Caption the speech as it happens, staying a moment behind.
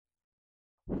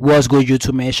What's good,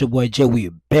 YouTube, man? It's your boy Jay. We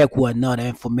back with another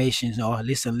information.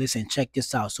 Listen, check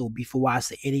this out. So before I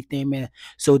say anything, man,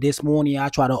 so this morning I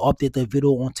try to update the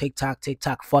video on TikTok.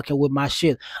 TikTok fucking with my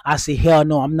shit. I say, hell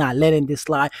no, I'm not letting this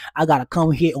slide. I gotta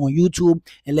come here on YouTube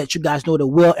and let you guys know the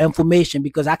real information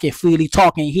because I can freely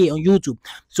talk in here on YouTube.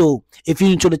 So if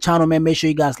you're new to the channel, man, make sure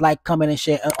you guys like, comment, and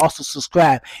share, and also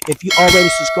subscribe. If you already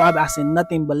subscribed, I send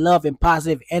nothing but love and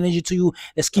positive energy to you.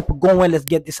 Let's keep it going. Let's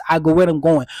get this algorithm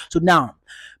going. So now,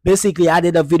 basically, I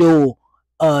did a video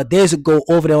days ago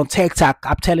over there on TikTok.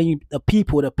 I'm telling you, the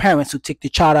people, the parents who take the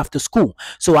child after school.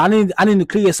 So I need to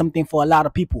clear something for a lot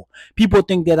of people. People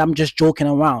think that I'm just joking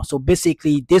around. So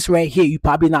basically, this right here, you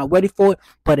probably not ready for it,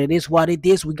 but it is what it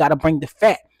is. We gotta bring the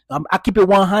fact. I keep it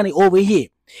 100 over here. You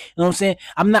know what I'm saying?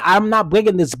 I'm not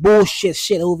bringing this bullshit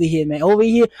shit over here, man. Over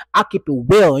here, I keep it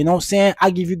real. You know what I'm saying? I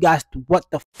give you guys what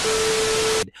the.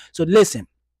 So listen,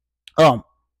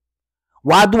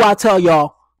 why do I tell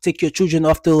y'all take your children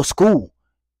off to school?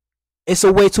 It's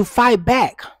a way to fight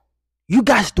back. You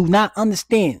guys do not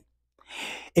understand.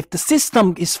 If the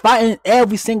system is fighting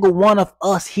every single one of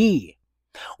us here,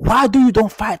 why do you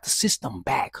don't fight the system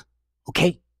back?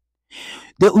 Okay?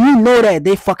 We know that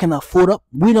they fucking our food up.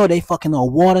 We know they fucking our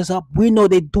waters up. We know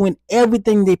they doing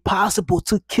everything they possible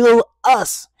to kill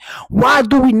us. Why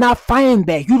do we not fight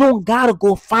back? You don't gotta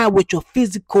go fight with your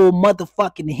physical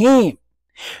motherfucking hand.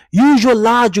 Use your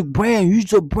logic brain.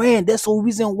 Use your brain. That's the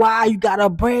reason why you got a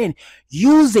brain.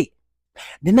 Use it.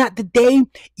 Then at the day,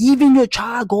 even your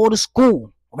child go to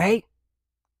school, right?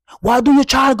 Why do your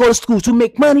child go to school? To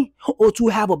make money or to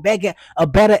have a better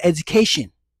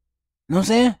education? You know what I'm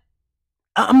saying?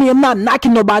 I mean, I'm not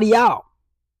knocking nobody out.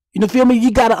 You know, feel me?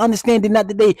 You gotta understand that at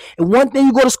the day, and one thing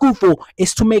you go to school for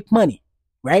is to make money,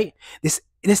 right? This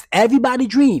everybody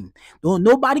dream.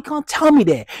 Nobody can't tell me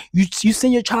that you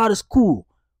send your child to school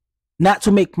not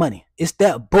to make money. It's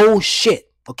that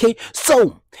bullshit. Okay,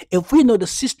 so if we know the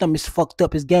system is fucked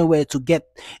up, it's getting ready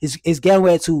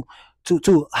to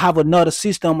have another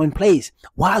system in place.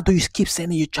 Why do you keep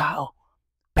sending your child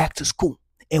back to school?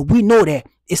 And we know that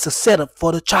it's a setup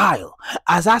for the child.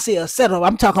 As I say a setup,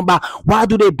 I'm talking about why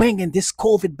do they bring in this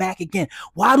COVID back again?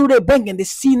 Why do they bring in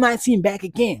this C-19 back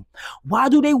again? Why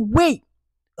do they wait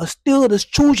still the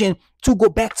children to go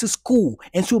back to school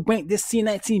and to bring this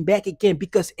C-19 back again?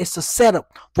 Because it's a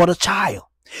setup for the child.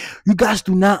 You guys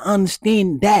do not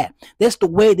understand that. That's the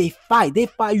way they fight. They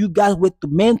fight you guys with the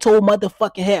mental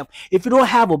motherfucking health. If you don't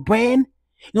have a brain,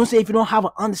 you know what I'm saying? If you don't have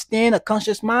a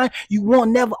conscious mind, you won't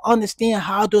never understand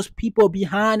how those people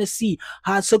behind the scene,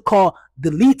 how so-called the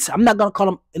elites, I'm not gonna call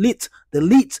them elites, the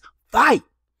elites fight.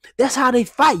 That's how they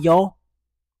fight, y'all.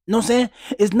 You know what I'm saying?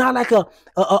 It's not like a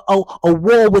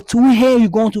war with two hands you're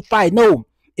going to fight. No,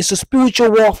 it's a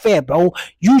spiritual warfare, bro.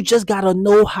 You just gotta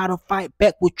know how to fight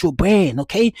back with your brain,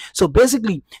 okay? So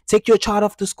basically, take your child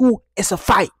off to school, it's a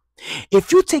fight.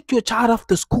 If you take your child off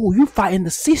to school, you fight in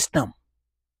the system.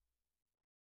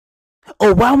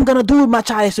 Oh, what I'm gonna do with my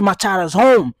child if my child is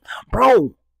home,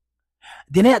 bro?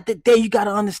 Then at the day, you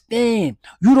gotta understand,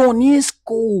 you don't need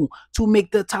school to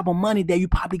make the type of money that you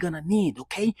probably gonna need.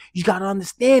 Okay, you gotta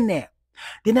understand that.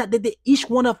 Then at the day, each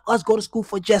one of us go to school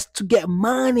for just to get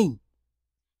money.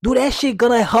 Do that shit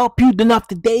gonna help you? Then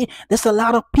after the day, there's a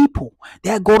lot of people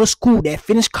that go to school, that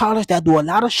finish college, that do a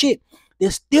lot of shit. They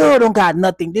still don't got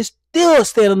nothing. They still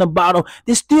stay on the bottom.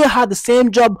 They still have the same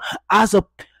job as a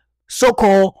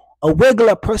so-called a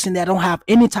regular person that don't have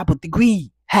any type of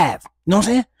degree have. You know what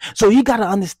I'm saying? So you gotta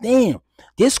understand,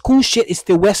 this school shit is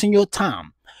still wasting your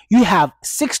time. You have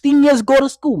 16 years to go to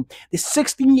school. The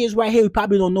 16 years right here, you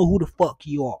probably don't know who the fuck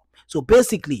you are. So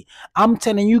basically, I'm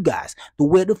telling you guys, the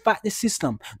way to fight the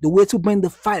system, the way to bring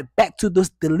the fight back to the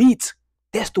elites,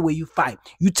 that's the way you fight.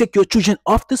 You take your children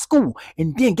off the school,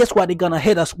 and then guess what they're gonna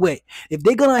hit us with? If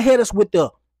they're gonna hit us with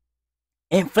the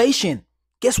inflation,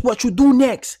 guess what you do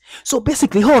next? So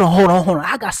basically, hold on.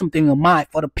 I got something in mind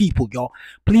for the people, y'all.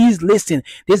 Please listen.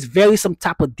 There's some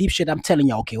type of deep shit I'm telling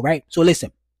y'all, okay, right? So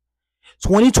listen.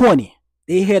 2020,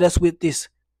 they hit us with this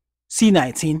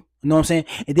C-19, you know what I'm saying?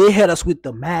 And they hit us with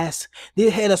the mask.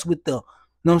 They hit us with the, you know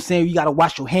what I'm saying? You gotta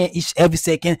wash your hand every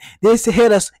second. They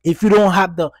hit us if you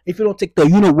don't take the,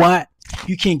 you know what?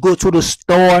 You can't go to the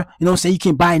store, you know what I'm saying? You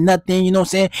can't buy nothing, you know what I'm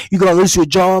saying? You gotta lose your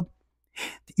job.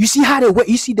 You see how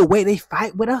you see the way they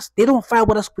fight with us? They don't fight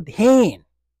with us with the hand.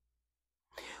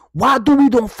 Why do we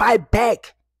don't fight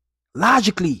back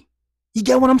logically? You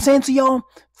get what I'm saying to y'all?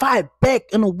 Fight back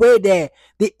in a way that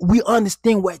we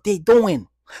understand what they doing.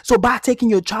 So by taking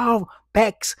your child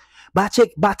back, by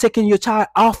taking your child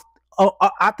off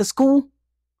out the school,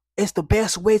 it's the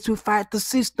best way to fight the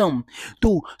system.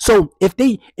 So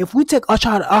if we take our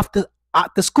child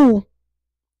out the school,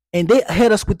 and they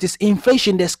hit us with this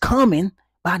inflation that's coming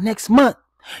by next month.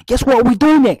 Guess what we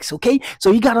do next? Okay,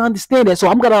 so you gotta understand that. So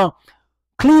I'm gonna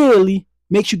clearly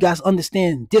make you guys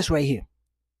understand this right here.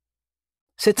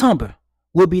 September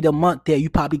will be the month that you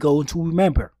probably going to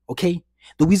remember. Okay,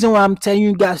 the reason why I'm telling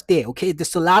you guys that, okay,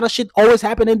 there's a lot of shit always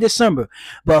happen in December,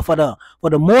 but for the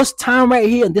most time right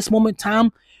here in this moment in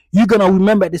time, you're gonna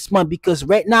remember this month, because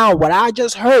right now what I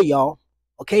just heard, y'all,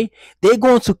 okay, they're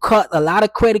going to cut a lot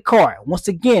of credit card. Once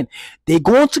again, they're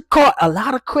going to cut a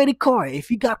lot of credit card.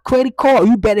 If you got credit card,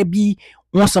 you better be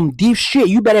on some deep shit.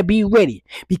 You better be ready,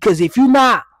 because if you're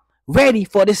not ready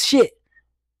for this shit,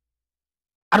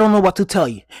 I don't know what to tell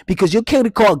you, because your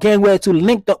credit card getting ready to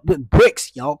link up with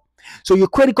bricks, y'all. So your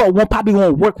credit card probably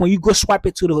won't work when you go swipe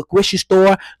it to the grocery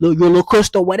store, your local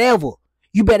store, whatever.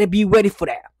 You better be ready for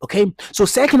that, okay? So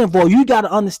second of all, you got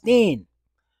to understand,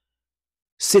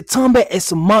 September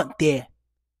is a month there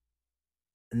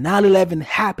 9/11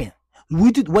 happened.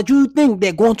 What do you think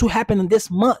they're going to happen in this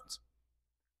month?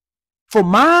 For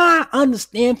my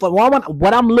understanding, for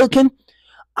what I'm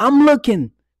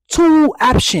looking two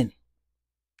options: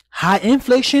 high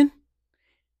inflation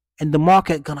and the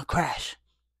market gonna crash.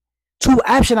 Two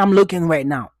options I'm looking right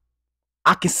now.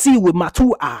 I can see with my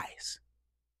two eyes.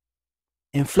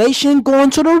 Inflation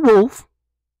going to the roof,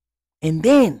 and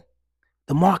then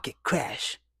the market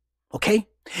crash. Okay?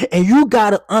 And you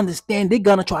gotta understand, they're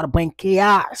gonna try to bring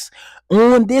chaos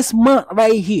on this month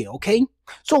right here. Okay?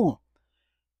 So,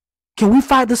 can we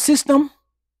fight the system?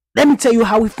 Let me tell you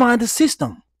how we find the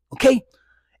system. Okay?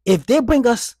 If they bring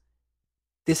us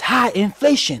this high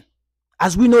inflation,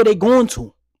 as we know they're going to,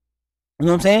 you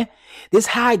know what I'm saying? This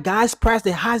high gas price,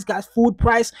 the high gas food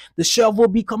price, the shelf will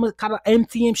become kind of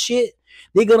empty and shit.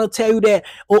 They're gonna tell you that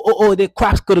the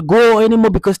crops could grow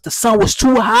anymore because the sun was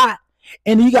too hot.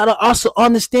 And you gotta also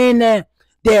understand that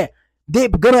they're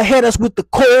gonna hit us with the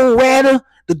cold weather,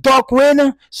 the dark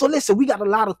winter. So listen, we got a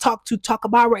lot of talk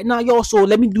about right now, y'all. So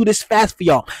let me do this fast for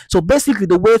y'all. So basically,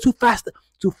 the way to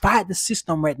fight the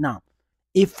system right now.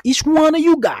 If each one of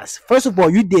you guys, first of all,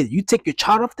 you take your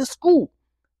child off to school.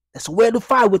 That's the way to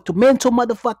fight, with your mental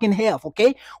motherfucking health,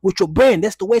 okay? With your brain,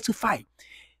 that's the way to fight.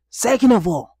 Second of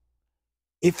all,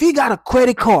 if you got a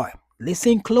credit card,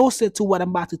 listen closer to what I'm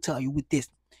about to tell you with this.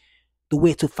 The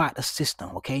way to fight the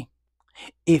system, okay?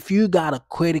 If you got a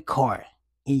credit card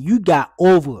and you got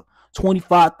over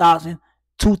 25,000,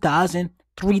 2,000,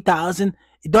 3,000,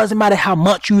 it doesn't matter how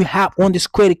much you have on this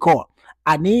credit card.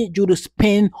 I need you to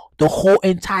spend the whole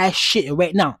entire shit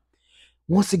right now.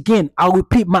 Once again, I'll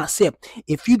repeat myself.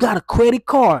 If you got a credit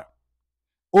card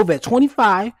over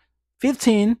 25,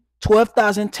 15,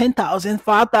 12,000, 10,000,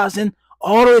 5,000,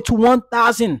 all the way to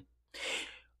 1,000,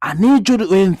 I need you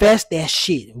to invest that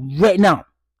shit right now.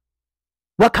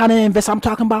 What kind of invest I'm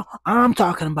talking about? I'm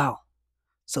talking about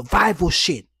survival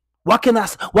shit. What kind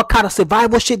of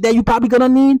survival shit that you probably gonna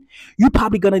need? You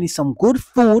probably gonna need some good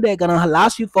food that gonna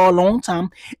last you for a long time.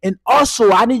 And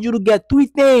also, I need you to get three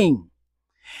things.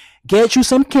 Get you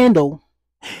some candle.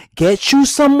 Get you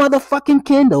some motherfucking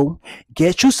candle.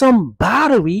 Get you some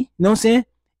battery. You know what I'm saying?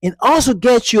 And also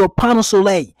get you a panel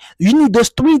solar. You need those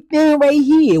three things right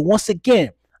here. Once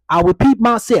again, I'll repeat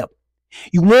myself.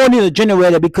 You won't need a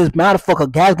generator because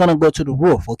motherfucker, gas gonna go to the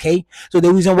roof, okay? So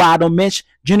the reason why I don't mention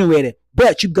generator,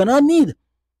 but you're gonna need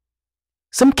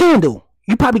some candle.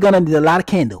 You probably gonna need a lot of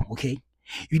candle, okay?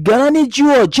 You're gonna need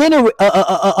you a generator.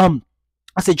 I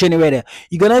said generator.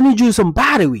 You're gonna need you some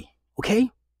battery, okay?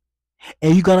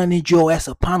 And you're gonna need your ass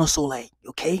a panel solar,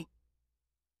 okay?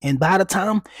 And by the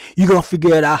time you're gonna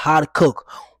figure it out how to cook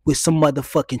with some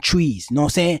motherfucking trees, you know what I'm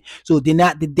saying? So then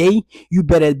at the day, you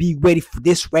better be ready for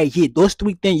this right here. Those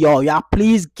three things, y'all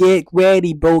please get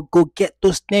ready, bro. Go get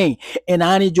those things. And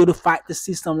I need you to fight the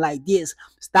system like this.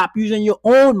 Stop using your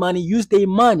own money. Use their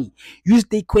money. Use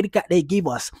their credit card they give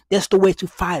us. That's the way to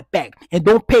fight back. And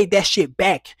don't pay that shit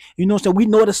back. You know what I'm saying? We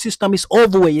know the system is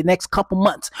over with in the next couple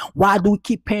months. Why do we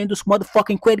keep paying this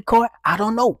motherfucking credit card? I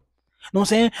don't know. You know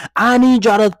what I'm saying? I need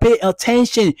y'all to pay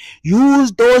attention.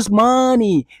 Use those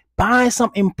money. Buy some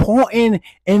important,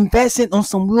 investing on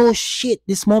some real shit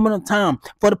this moment of time.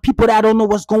 For the people that don't know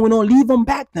what's going on, leave them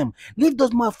back them. Leave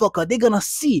those motherfuckers. They're gonna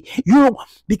see you,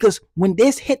 because when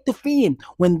this hit the FEMA,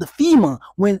 when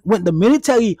the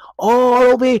military all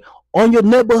over on your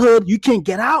neighborhood, you can't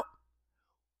get out.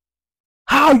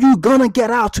 How you gonna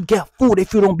get out to get food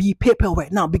if you don't be prepared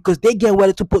right now? Because they getting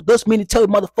ready to put those military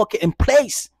motherfuckers in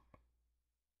place.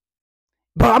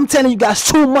 But I'm telling you guys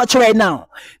too much right now.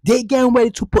 They getting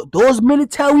ready to put those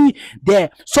military,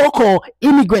 that so-called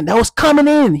immigrant that was coming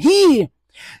in here,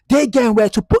 they getting ready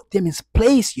to put them in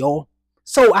place, yo.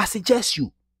 So I suggest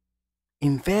you,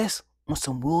 Invest on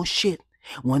some real shit.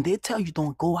 When they tell you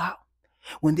don't go out,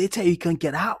 when they tell you can't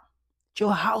get out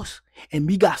your house, and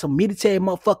we got some military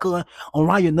motherfucker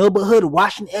around your neighborhood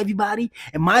watching everybody,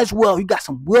 and might as well you got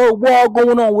some real war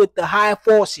going on with the high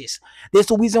forces. That's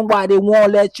the reason why they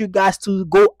won't let you guys to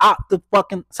go out the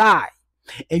fucking side.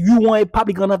 And you want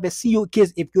probably gonna see your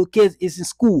kids if your kids is in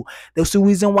school. That's the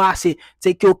reason why I say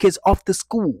take your kids off the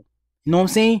school. You know what I'm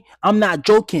saying? I'm not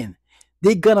joking.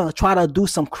 They're gonna try to do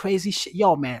some crazy shit.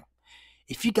 Yo, man,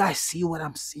 if you guys see what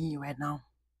I'm seeing right now,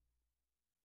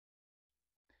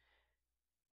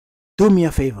 do me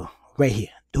a favor right here.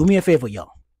 Do me a favor,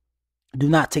 y'all. Do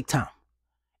not take time.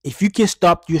 If you can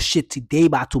stop your shit today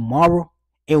by tomorrow,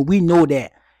 and we know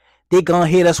that they gonna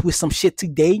hit us with some shit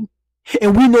today,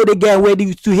 and we know they get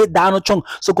ready to hit Donald Trump.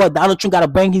 So God, Donald Trump gotta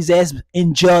bring his ass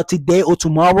in jail today or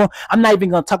tomorrow. I'm not even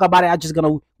gonna talk about it. I'm just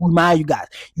gonna remind you guys,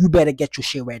 you better get your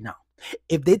shit right now.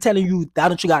 If they telling you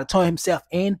Donald Trump gotta turn himself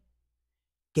in,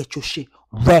 get your shit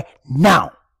right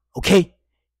now. Okay?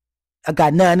 I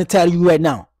got nothing to tell you right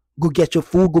now. Go get your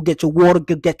food, go get your water,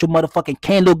 go get your motherfucking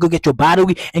candle, go get your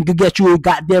battery, and go get your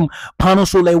goddamn panel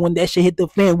solar. When that shit hit the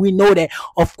fan, we know that,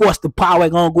 of course, the power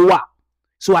gonna go out.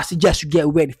 So I suggest you get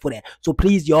ready for that. So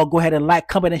please, y'all, go ahead and like,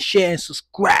 comment, and share, and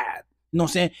subscribe. You know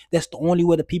what I'm saying? That's the only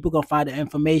way the people gonna find the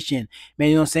information. Man,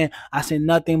 you know what I'm saying? I say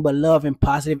nothing but love and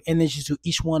positive energy to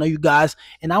each one of you guys.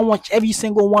 And I want every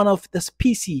single one of this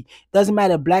PC. Doesn't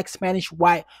matter, black, Spanish,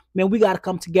 white. Man, we gotta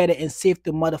come together and save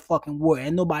the motherfucking world.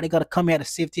 And nobody gotta come here to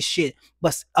save this shit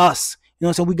but us. You know what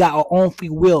I'm saying? We got our own free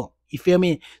will. You feel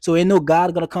me? So ain't no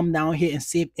God gonna come down here and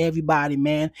save everybody,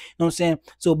 man. You know what I'm saying?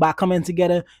 So by coming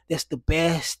together, that's the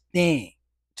best thing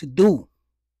to do.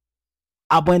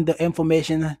 I bring the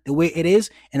information the way it is,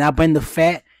 and I bring the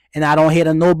fact, and I don't hate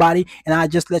on nobody, and I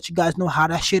just let you guys know how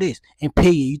that shit is. And pay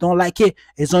it. You don't like it,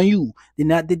 it's on you.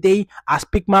 Then at the day, I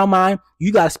speak my mind,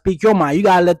 you gotta speak your mind. You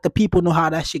gotta let the people know how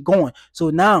that shit going. So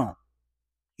now,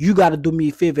 you gotta do me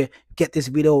a favor, get this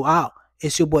video out.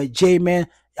 It's your boy Jay, man.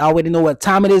 You already know what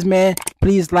time it is, man.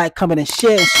 Please like, comment, and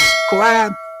share, and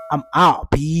subscribe. I'm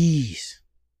out. Peace.